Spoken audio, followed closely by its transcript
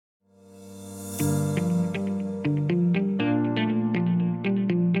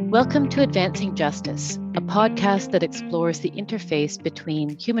Welcome to Advancing Justice, a podcast that explores the interface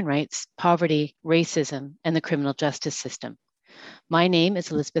between human rights, poverty, racism, and the criminal justice system. My name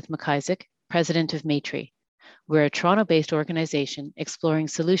is Elizabeth McIsaac, President of Maitri. We're a Toronto-based organization exploring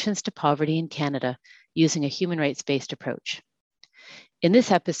solutions to poverty in Canada using a human rights-based approach. In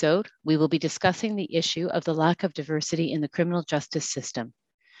this episode, we will be discussing the issue of the lack of diversity in the criminal justice system.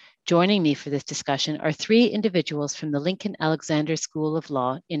 Joining me for this discussion are three individuals from the Lincoln Alexander School of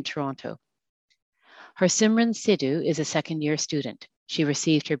Law in Toronto. Harsimran Sidhu is a second-year student. She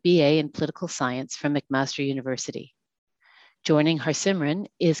received her BA in Political Science from McMaster University. Joining Harsimran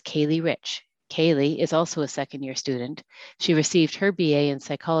is Kaylee Rich. Kaylee is also a second-year student. She received her BA in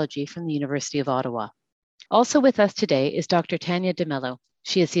Psychology from the University of Ottawa. Also with us today is Dr. Tanya DeMello.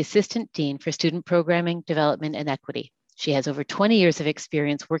 She is the Assistant Dean for Student Programming, Development, and Equity. She has over 20 years of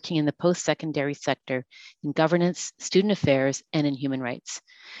experience working in the post-secondary sector in governance, student affairs, and in human rights.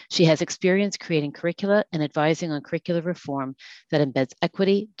 She has experience creating curricula and advising on curricular reform that embeds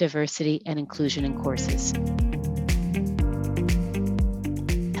equity, diversity, and inclusion in courses.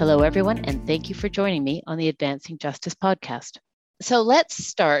 Hello, everyone, and thank you for joining me on the Advancing Justice podcast. So let's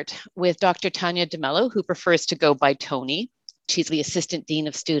start with Dr. Tanya DeMello, who prefers to go by Tony. She's the Assistant Dean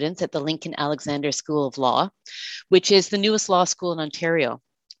of Students at the Lincoln Alexander School of Law, which is the newest law school in Ontario.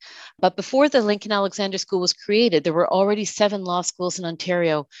 But before the Lincoln Alexander School was created, there were already 7 law schools in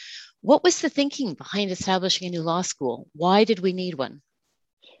Ontario. What was the thinking behind establishing a new law school? Why did we need one?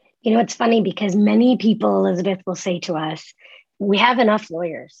 You know, it's funny because many people, Elizabeth, will say to us, we have enough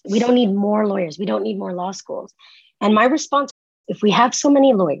lawyers. We don't need more lawyers. We don't need more law schools. And my response, if we have so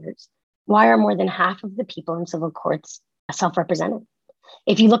many lawyers, why are more than half of the people in civil courts self-represented?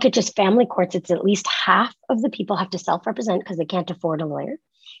 If you look at just family courts, it's at least half of the people have to self-represent because they can't afford a lawyer.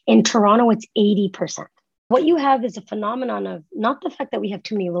 In Toronto, it's 80%. What you have is a phenomenon of not the fact that we have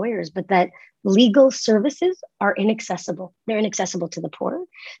too many lawyers, but that legal services are inaccessible. They're inaccessible to the poor.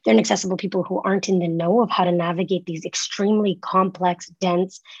 They're inaccessible to people who aren't in the know of how to navigate these extremely complex,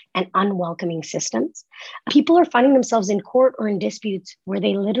 dense, and unwelcoming systems. People are finding themselves in court or in disputes where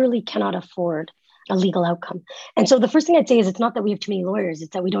they literally cannot afford a legal outcome. And so the first thing I'd say is it's not that we have too many lawyers,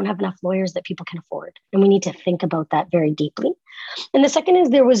 it's that we don't have enough lawyers that people can afford. And we need to think about that very deeply. And the second is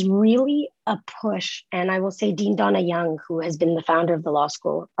there was really a push, and I will say Dean Donna Young, who has been the founder of the law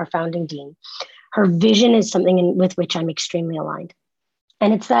school, our founding dean, her vision is something with which I'm extremely aligned.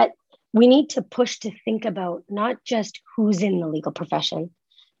 And it's that we need to push to think about not just who's in the legal profession,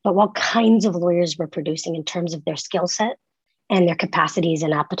 but what kinds of lawyers we're producing in terms of their skill set and their capacities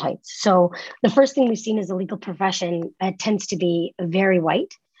and appetites. So the first thing we've seen is the legal profession tends to be very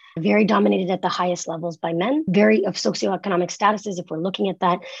white, very dominated at the highest levels by men, very of socioeconomic statuses. If we're looking at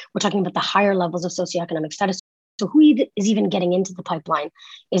that, we're talking about the higher levels of socioeconomic status. So who is even getting into the pipeline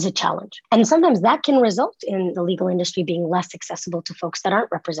is a challenge. And sometimes that can result in the legal industry being less accessible to folks that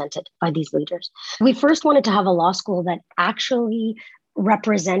aren't represented by these leaders. We first wanted to have a law school that actually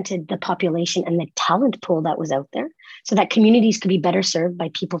represented the population and the talent pool that was out there so that communities could be better served by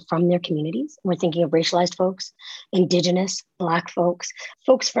people from their communities. We're thinking of racialized folks, Indigenous, Black folks,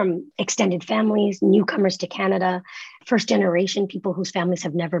 folks from extended families, newcomers to Canada, first generation people whose families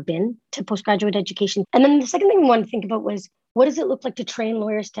have never been to postgraduate education. And then the second thing we wanted to think about was, what does it look like to train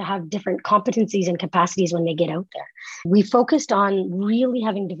lawyers to have different competencies and capacities when they get out there? We focused on really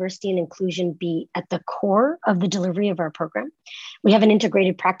having diversity and inclusion be at the core of the delivery of our program. We have an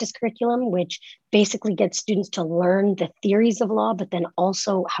integrated practice curriculum, which basically gets students to learn the theories of law, but then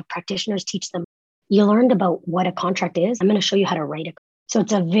also have practitioners teach them. You learned about what a contract is. I'm going to show you how to write it. So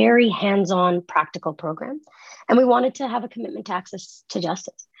it's a very hands-on practical program. And we wanted to have a commitment to access to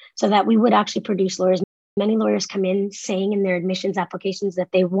justice so that we would actually produce lawyers. Many lawyers come in saying in their admissions applications that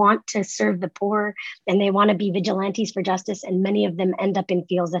they want to serve the poor and they want to be vigilantes for justice. And many of them end up in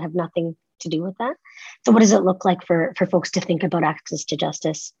fields that have nothing to do with that. So what does it look like for folks to think about access to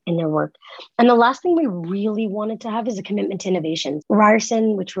justice in their work? And the last thing we really wanted to have is a commitment to innovation.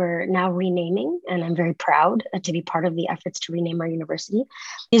 Ryerson, which we're now renaming, and I'm very proud to be part of the efforts to rename our university,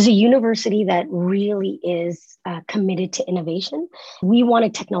 is a university that really is committed to innovation. We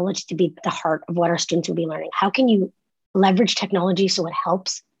wanted technology to be at the heart of what our students will be learning. How can you leverage technology so it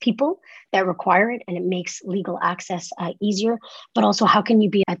helps people that require it and it makes legal access easier, but also how can you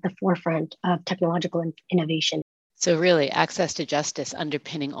be at the forefront of technological innovation? So really, access to justice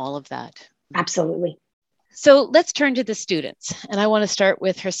underpinning all of that. Absolutely. So let's turn to the students. And I want to start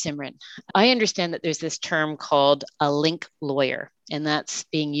with Harsimran. I understand that there's this term called a link lawyer, and that's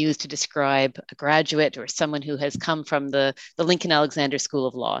being used to describe a graduate or someone who has come from the Lincoln Alexander School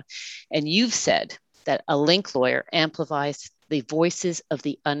of Law. And you've said that a link lawyer amplifies the voices of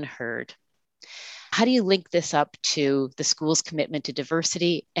the unheard. How do you link this up to the school's commitment to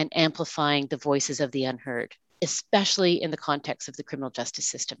diversity and amplifying the voices of the unheard, especially in the context of the criminal justice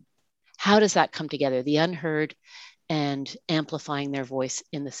system? How does that come together, the unheard and amplifying their voice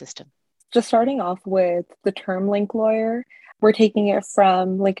in the system? Just starting off with the term link lawyer, we're taking it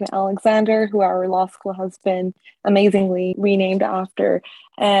from Lincoln Alexander, who our law school has been amazingly renamed after.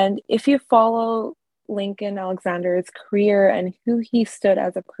 And if you follow Lincoln Alexander's career and who he stood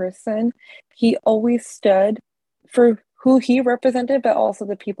as a person, he always stood for who he represented, but also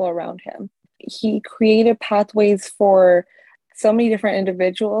the people around him. He created pathways for so many different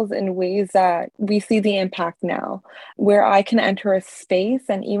individuals in ways that we see the impact now, where I can enter a space,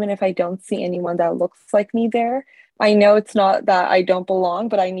 and even if I don't see anyone that looks like me there, I know it's not that I don't belong,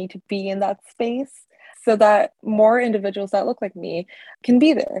 but I need to be in that space so that more individuals that look like me can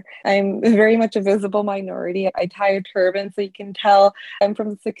be there. I'm very much a visible minority. I tie a turban so you can tell I'm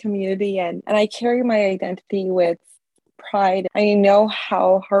from the Sikh community, and I carry my identity with pride. I know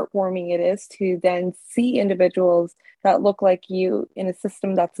how heartwarming it is to then see individuals that look like you in a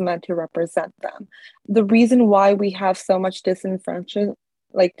system that's meant to represent them. The reason why we have so much disenfranchised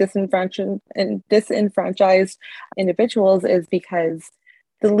individuals is because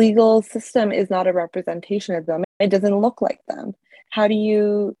the legal system is not a representation of them. It doesn't look like them. How do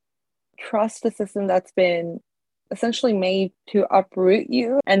you trust a system that's been essentially made to uproot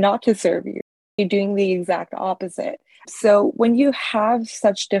you and not to serve you? You're doing the exact opposite. So when you have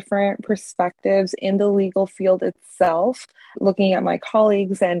such different perspectives in the legal field itself, looking at my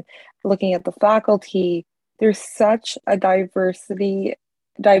colleagues and looking at the faculty, there's such a diverse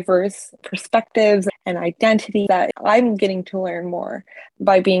perspectives and identity that I'm getting to learn more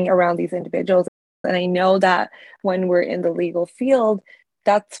by being around these individuals. And I know that when we're in the legal field,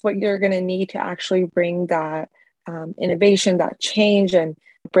 that's what you're going to need to actually bring that innovation, that change, and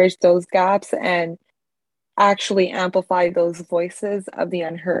bridge those gaps and actually amplify those voices of the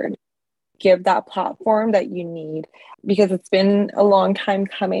unheard. Give that platform that you need, because it's been a long time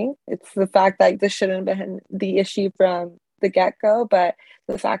coming. It's the fact that this shouldn't have been the issue from the get-go, but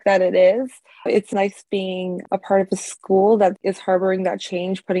the fact that it is, it's nice being a part of a school that is harboring that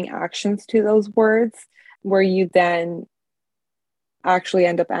change, putting actions to those words, where you then actually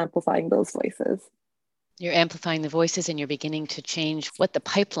end up amplifying those voices. You're amplifying the voices and you're beginning to change what the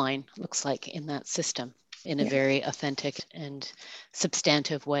pipeline looks like in that system in a very authentic and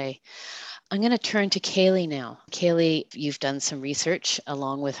substantive way. I'm going to turn to Kaylee now. Kaylee, you've done some research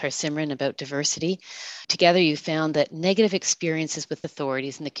along with Harsimran about diversity. Together, you found that negative experiences with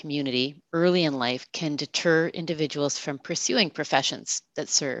authorities in the community early in life can deter individuals from pursuing professions that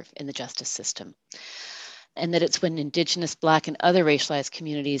serve in the justice system. And that it's when Indigenous, Black, and other racialized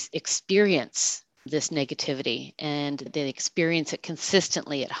communities experience this negativity and they experience it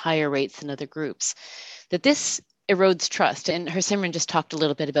consistently at higher rates than other groups, that this erodes trust. And Harsimran just talked a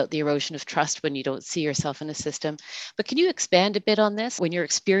little bit about the erosion of trust when you don't see yourself in a system. But can you expand a bit on this? When you're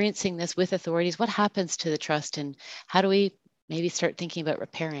experiencing this with authorities, what happens to the trust and how do we maybe start thinking about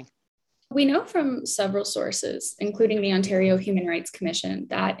repairing? We know from several sources, including the Ontario Human Rights Commission,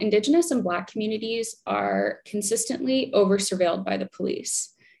 that Indigenous and Black communities are consistently over-surveilled by the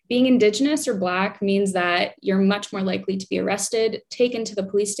police. Being Indigenous or Black means that you're much more likely to be arrested, taken to the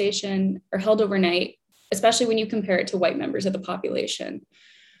police station, or held overnight, especially when you compare it to white members of the population.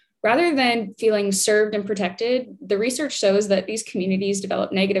 Rather than feeling served and protected, the research shows that these communities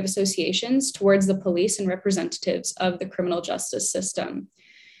develop negative associations towards the police and representatives of the criminal justice system.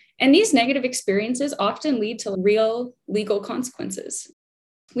 And these negative experiences often lead to real legal consequences.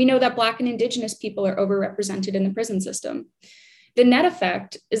 We know that Black and Indigenous people are overrepresented in the prison system. The net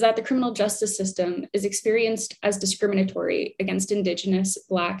effect is that the criminal justice system is experienced as discriminatory against Indigenous,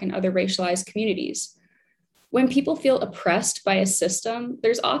 Black, and other racialized communities. When people feel oppressed by a system,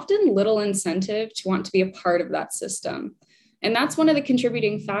 there's often little incentive to want to be a part of that system. And that's one of the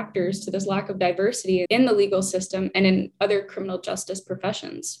contributing factors to this lack of diversity in the legal system and in other criminal justice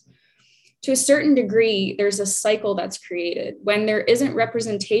professions. To a certain degree, there's a cycle that's created. When there isn't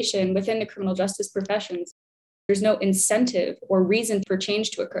representation within the criminal justice professions, there's no incentive or reason for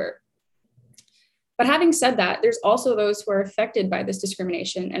change to occur. But having said that, there's also those who are affected by this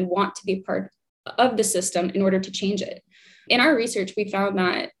discrimination and want to be part of the system in order to change it. In our research, we found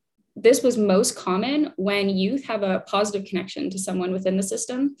that this was most common when youth have a positive connection to someone within the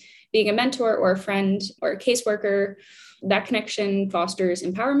system, being a mentor or a friend or a caseworker. That connection fosters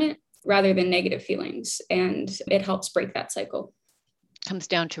empowerment rather than negative feelings, and it helps break that cycle. Comes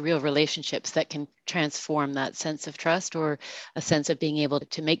down to real relationships that can transform that sense of trust or a sense of being able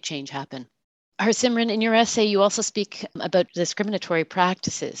to make change happen. Harsimran, in your essay, you also speak about discriminatory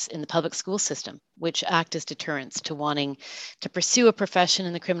practices in the public school system, which act as deterrents to wanting to pursue a profession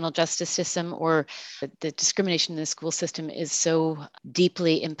in the criminal justice system, or the discrimination in the school system is so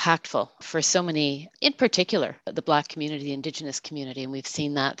deeply impactful for so many, in particular, the Black community, the Indigenous community, and we've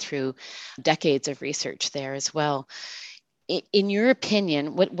seen that through decades of research there as well. In your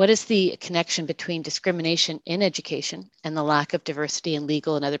opinion, what is the connection between discrimination in education and the lack of diversity in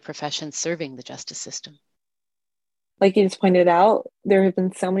legal and other professions serving the justice system? Like you just pointed out, there have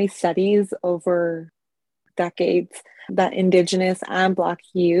been so many studies over decades that Indigenous and Black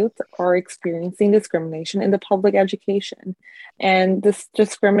youth are experiencing discrimination in the public education. And this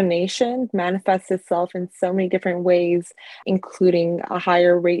discrimination manifests itself in so many different ways, including a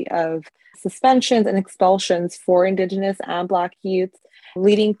higher rate of suspensions and expulsions for Indigenous and Black youth,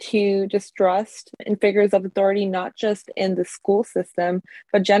 leading to distrust in figures of authority, not just in the school system,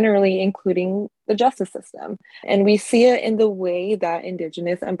 but generally including the justice system. And we see it in the way that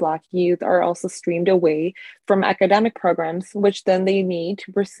Indigenous and Black youth are also streamed away from academic programs, which then they need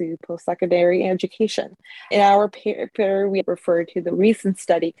to pursue post-secondary education. In our paper, we refer to the recent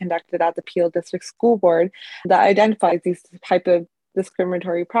study conducted at the Peel District School Board that identifies these type of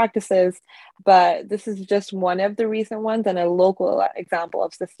discriminatory practices, but this is just one of the recent ones and a local example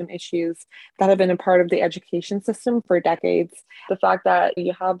of system issues that have been a part of the education system for decades. The fact that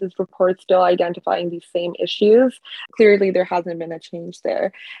you have this report still identifying these same issues, clearly there hasn't been a change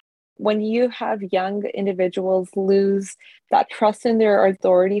there. When you have young individuals lose that trust in their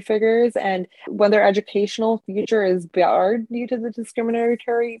authority figures, and when their educational future is barred due to the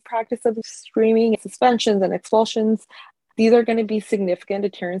discriminatory practice of streaming, suspensions, and expulsions, these are going to be significant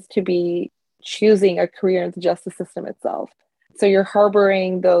deterrents to be choosing a career in the justice system itself. So you're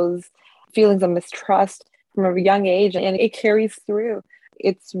harboring those feelings of mistrust from a young age, and it carries through.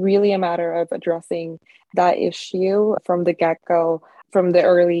 It's really a matter of addressing that issue from the get-go, from the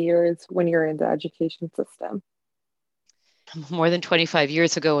early years when you're in the education system. More than 25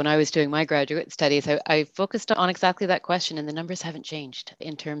 years ago, when I was doing my graduate studies, I focused on exactly that question, and the numbers haven't changed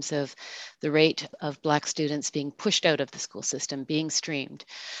in terms of the rate of Black students being pushed out of the school system, being streamed,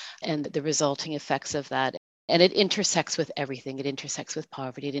 and the resulting effects of that. And it intersects with everything. It intersects with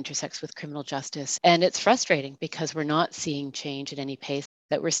poverty, it intersects with criminal justice. And it's frustrating because we're not seeing change at any pace,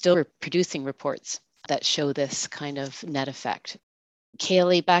 that we're still producing reports that show this kind of net effect.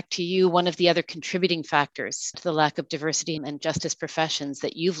 Kaylee, back to you. One of the other contributing factors to the lack of diversity in justice professions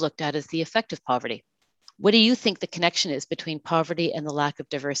that you've looked at is the effect of poverty. What do you think the connection is between poverty and the lack of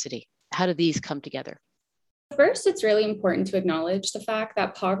diversity? How do these come together? First, it's really important to acknowledge the fact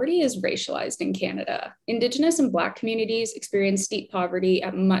that poverty is racialized in Canada. Indigenous and Black communities experience deep poverty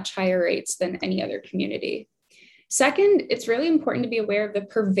at much higher rates than any other community. Second, it's really important to be aware of the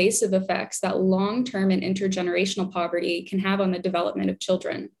pervasive effects that long-term and intergenerational poverty can have on the development of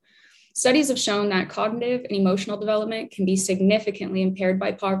children. Studies have shown that cognitive and emotional development can be significantly impaired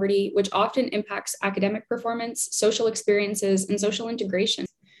by poverty, which often impacts academic performance, social experiences, and social integration.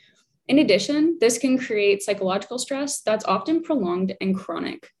 In addition, this can create psychological stress that's often prolonged and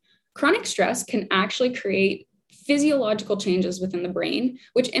chronic. Chronic stress can actually create physiological changes within the brain,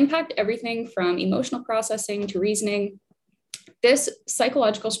 which impact everything from emotional processing to reasoning. This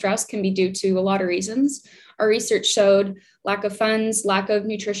psychological stress can be due to a lot of reasons. Our research showed lack of funds, lack of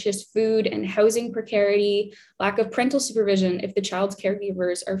nutritious food and housing precarity, lack of parental supervision if the child's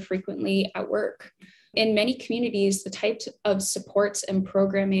caregivers are frequently at work. In many communities, the types of supports and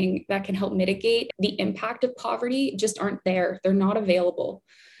programming that can help mitigate the impact of poverty just aren't there. They're not available.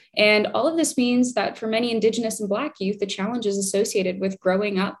 And all of this means that for many Indigenous and Black youth, the challenges associated with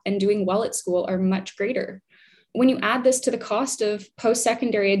growing up and doing well at school are much greater. When you add this to the cost of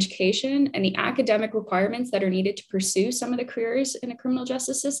post-secondary education and the academic requirements that are needed to pursue some of the careers in a criminal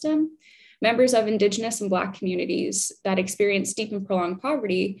justice system, members of Indigenous and Black communities that experience deep and prolonged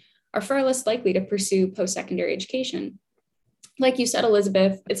poverty are far less likely to pursue post-secondary education. Like you said,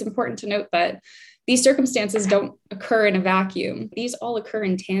 Elizabeth, it's important to note that these circumstances don't occur in a vacuum. These all occur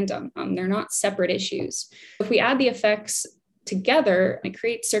in tandem. They're not separate issues. If we add the effects together, it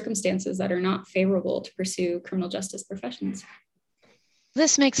creates circumstances that are not favorable to pursue criminal justice professions.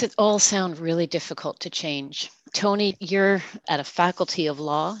 This makes it all sound really difficult to change. Tony, you're at a faculty of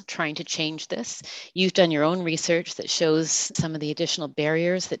law trying to change this. You've done your own research that shows some of the additional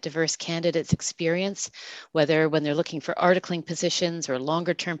barriers that diverse candidates experience, whether when they're looking for articling positions or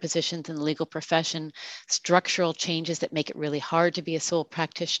longer term positions in the legal profession, structural changes that make it really hard to be a sole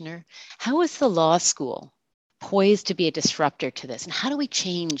practitioner. How is the law school poised to be a disruptor to this? And how do we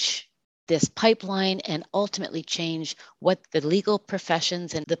change this pipeline and ultimately change what the legal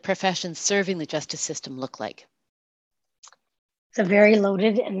professions and the professions serving the justice system look like? It's a very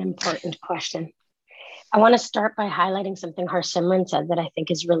loaded and important question. I want to start by highlighting something Harsimran said that I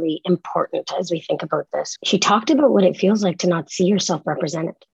think is really important as we think about this. She talked about what it feels like to not see yourself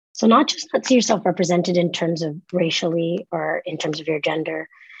represented. So not just not see yourself represented in terms of racially or in terms of your gender,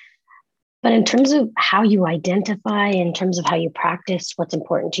 but in terms of how you identify, in terms of how you practice what's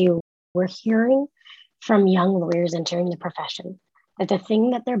important to you. We're hearing from young lawyers entering the profession that the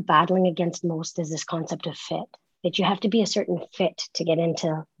thing that they're battling against most is this concept of fit, that you have to be a certain fit to get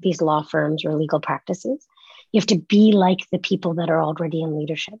into these law firms or legal practices. You have to be like the people that are already in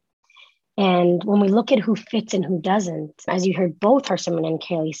leadership. And when we look at who fits and who doesn't, as you heard both Harsimran and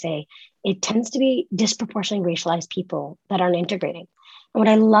Kaylee say, it tends to be disproportionately racialized people that aren't integrating. And what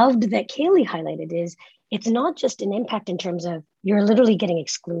I loved that Kaylee highlighted is it's not just an impact in terms of you're literally getting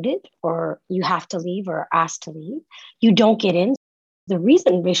excluded or you have to leave or asked to leave. You don't get in. The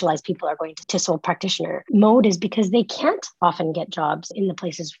reason racialized people are going to sole practitioner mode is because they can't often get jobs in the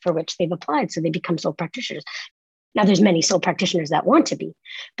places for which they've applied. So they become sole practitioners. Now, there's many sole practitioners that want to be,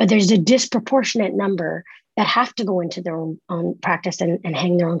 but there's a disproportionate number that have to go into their own practice and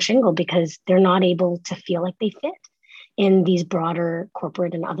hang their own shingle because they're not able to feel like they fit in these broader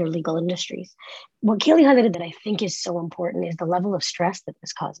corporate and other legal industries. What Kaylee highlighted that I think is so important is the level of stress that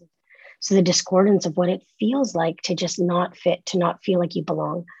this causes. So the discordance of what it feels like to just not fit, to not feel like you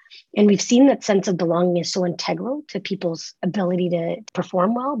belong. And we've seen that sense of belonging is so integral to people's ability to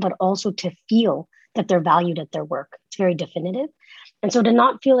perform well, but also to feel that they're valued at their work. It's very definitive. And so to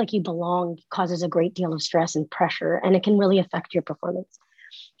not feel like you belong causes a great deal of stress and pressure, and it can really affect your performance.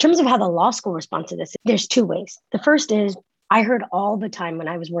 In terms of how the law school responds to this, there's two ways. The first is I heard all the time when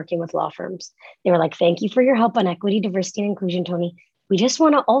I was working with law firms, they were like, thank you for your help on equity, diversity, and inclusion, Toni. We just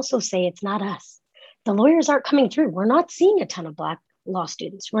want to also say it's not us. The lawyers aren't coming through. We're not seeing a ton of Black law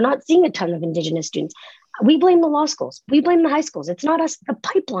students. We're not seeing a ton of Indigenous students. We blame the law schools. We blame the high schools. It's not us. The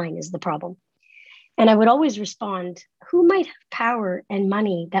pipeline is the problem. And I would always respond, who might have power and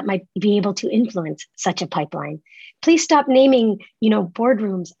money that might be able to influence such a pipeline? Please stop naming,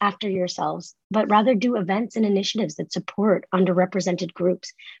 boardrooms after yourselves, but rather do events and initiatives that support underrepresented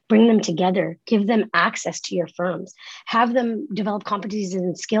groups, bring them together, give them access to your firms, have them develop competencies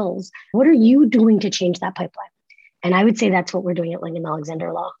and skills. What are you doing to change that pipeline? And I would say that's what we're doing at Lincoln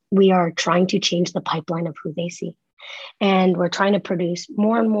Alexander Law. We are trying to change the pipeline of who they see. And we're trying to produce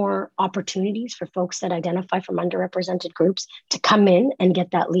more and more opportunities for folks that identify from underrepresented groups to come in and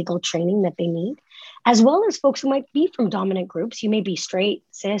get that legal training that they need, as well as folks who might be from dominant groups. You may be straight,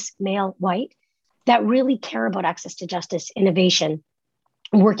 cis, male, white, that really care about access to justice, innovation,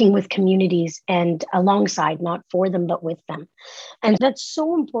 working with communities and alongside, not for them, but with them. And that's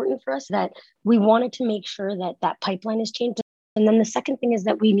so important for us that we wanted to make sure that that pipeline is changed. And then the second thing is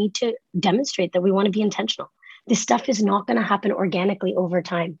that we need to demonstrate that we want to be intentional. This stuff is not going to happen organically over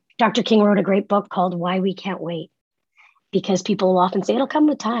time. Dr. King wrote a great book called Why We Can't Wait, because people will often say it'll come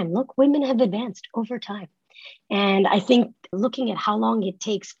with time. Look, women have advanced over time. And I think looking at how long it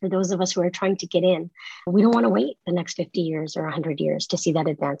takes for those of us who are trying to get in, we don't want to wait the next 50 years or 100 years to see that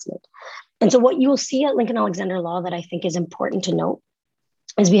advancement. And so what you will see at Lincoln Alexander Law that I think is important to note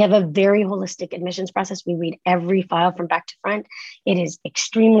is we have a very holistic admissions process. We read every file from back to front. It is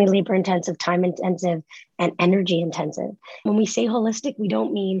extremely labor intensive, time intensive, and energy intensive. When we say holistic, we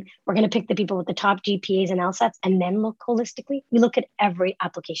don't mean we're going to pick the people with the top GPAs and LSATs and then look holistically. We look at every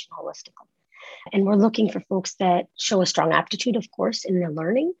application holistically. And we're looking for folks that show a strong aptitude, of course, in their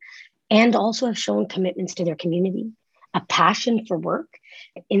learning, and also have shown commitments to their community, a passion for work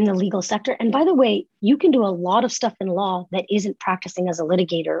in the legal sector. And by the way, you can do a lot of stuff in law that isn't practicing as a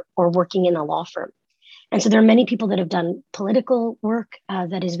litigator or working in a law firm. And so there are many people that have done political work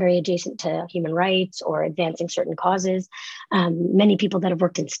that is very adjacent to human rights or advancing certain causes. Many people that have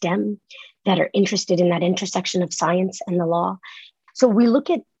worked in STEM that are interested in that intersection of science and the law. So we look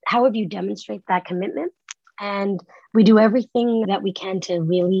at how have you demonstrate that commitment? And we do everything that we can to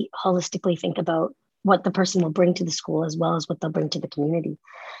really holistically think about what the person will bring to the school as well as what they'll bring to the community.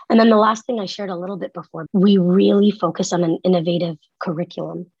 And then the last thing I shared a little bit before, we really focus on an innovative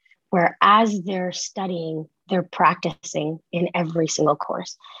curriculum where as they're studying, they're practicing in every single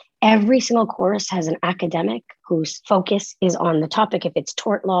course. Every single course has an academic whose focus is on the topic, if it's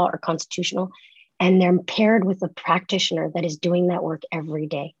tort law or constitutional, and they're paired with a practitioner that is doing that work every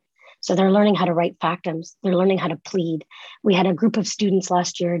day. So they're learning how to write factums. They're learning how to plead. We had a group of students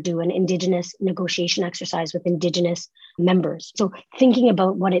last year do an Indigenous negotiation exercise with Indigenous members. So thinking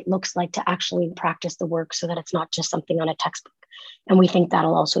about what it looks like to actually practice the work so that it's not just something on a textbook. And we think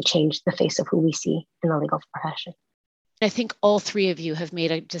that'll also change the face of who we see in the legal profession. I think all three of you have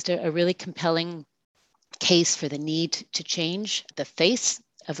made a really compelling case for the need to change the face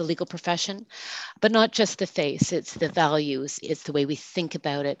of the legal profession, but not just the face, it's the values, it's the way we think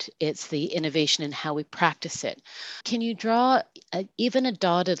about it, it's the innovation in how we practice it. Can you draw even a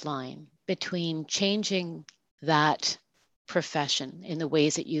dotted line between changing that profession in the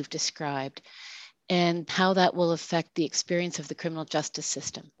ways that you've described and how that will affect the experience of the criminal justice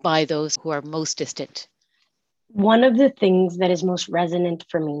system by those who are most distant? One of the things that is most resonant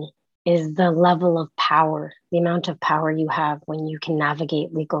for me is the level of power, the amount of power you have when you can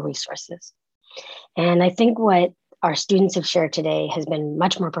navigate legal resources. And I think what our students have shared today has been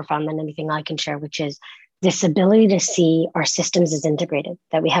much more profound than anything I can share, which is this ability to see our systems as integrated,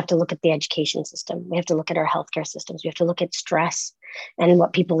 that we have to look at the education system, we have to look at our healthcare systems, we have to look at stress and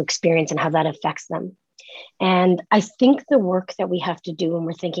what people experience and how that affects them. And I think the work that we have to do when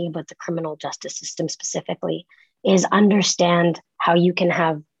we're thinking about the criminal justice system specifically is understand how you can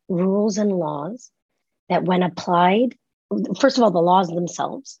have rules and laws that when applied, first of all, the laws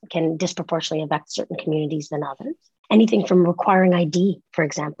themselves can disproportionately affect certain communities than others. Anything from requiring ID, for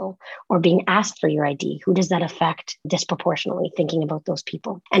example, or being asked for your ID, who does that affect disproportionately, thinking about those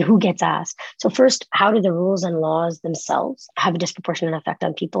people and who gets asked? So first, how do the rules and laws themselves have a disproportionate effect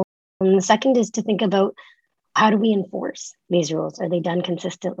on people? And the second is to think about how do we enforce these rules? Are they done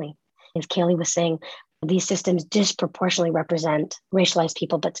consistently? As Kaylee was saying, these systems disproportionately represent racialized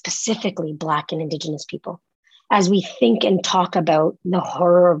people, but specifically Black and Indigenous people. As we think and talk about the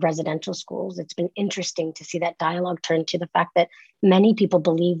horror of residential schools, it's been interesting to see that dialogue turn to the fact that many people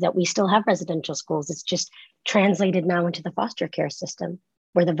believe that we still have residential schools. It's just translated now into the foster care system,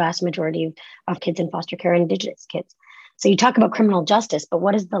 where the vast majority of kids in foster care are Indigenous kids. So you talk about criminal justice, but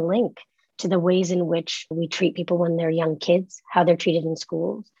what is the link to the ways in which we treat people when they're young kids, how they're treated in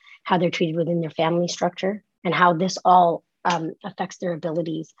schools, how they're treated within their family structure, and how this all affects their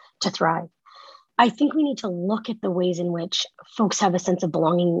abilities to thrive? I think we need to look at the ways in which folks have a sense of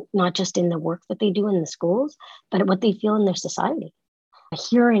belonging, not just in the work that they do in the schools, but what they feel in their society.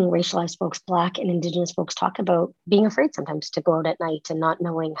 Hearing racialized folks, Black and Indigenous folks talk about being afraid sometimes to go out at night and not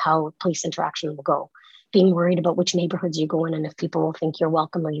knowing how police interaction will go, being worried about which neighborhoods you go in and if people will think you're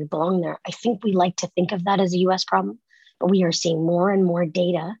welcome or you belong there. I think we like to think of that as a US problem, but we are seeing more and more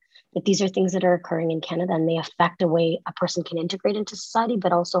data that these are things that are occurring in Canada, and they affect the way a person can integrate into society,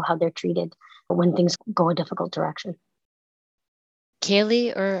 but also how they're treated when things go a difficult direction.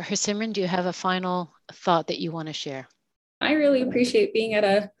 Kaylee or Harsimran, do you have a final thought that you want to share? I really appreciate being at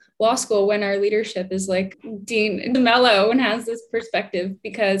a law school when our leadership is like Dean DeMello and has this perspective,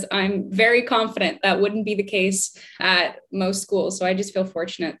 because I'm very confident that wouldn't be the case at most schools. So I just feel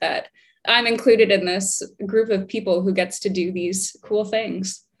fortunate that I'm included in this group of people who gets to do these cool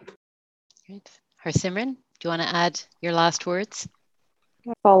things. Great. Harsimran, do you want to add your last words?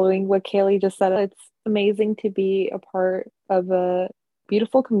 Following what Kaylee just said, it's amazing to be a part of a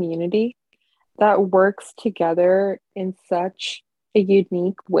beautiful community that works together in such a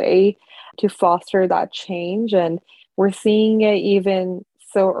unique way to foster that change. And we're seeing it even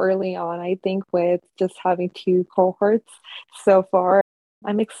so early on, I think, with just having 2 cohorts so far.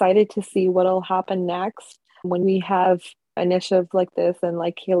 I'm excited to see what'll happen next when we have initiatives like this. And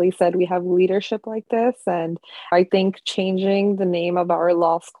like Kaylee said, we have leadership like this. And I think changing the name of our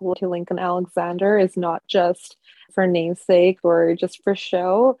law school to Lincoln Alexander is not just for namesake or just for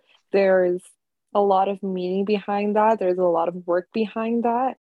show. There's a lot of meaning behind that. There's a lot of work behind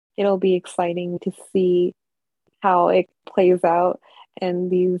that. It'll be exciting to see how it plays out in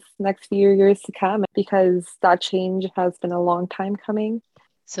these next few years to come, because that change has been a long time coming.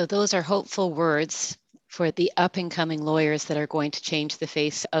 So those are hopeful words for the up and coming lawyers that are going to change the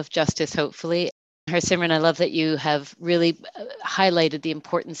face of justice, hopefully. Harsimran, I love that you have really highlighted the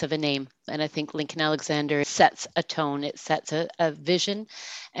importance of a name. And I think Lincoln Alexander sets a tone, it sets a vision,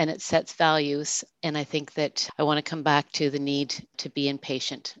 and it sets values. And I think that I want to come back to the need to be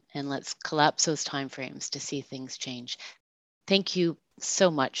impatient, and let's collapse those timeframes to see things change. Thank you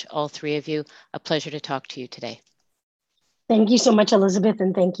so much, all three of you. A pleasure to talk to you today. Thank you so much, Elizabeth,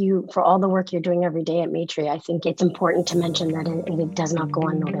 and thank you for all the work you're doing every day at Maitrey. I think it's important to mention that it does not go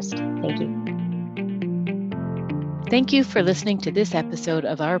unnoticed. Thank you. Thank you for listening to this episode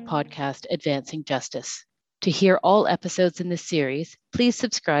of our podcast, Advancing Justice. To hear all episodes in this series, please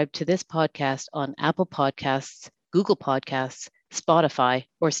subscribe to this podcast on Apple Podcasts, Google Podcasts, Spotify,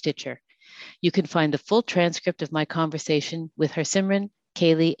 or Stitcher. You can find the full transcript of my conversation with Harsimran,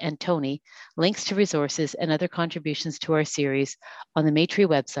 Kaylee, and Tony, links to resources and other contributions to our series on the Maitrey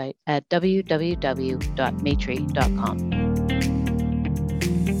website at www.maitrey.com.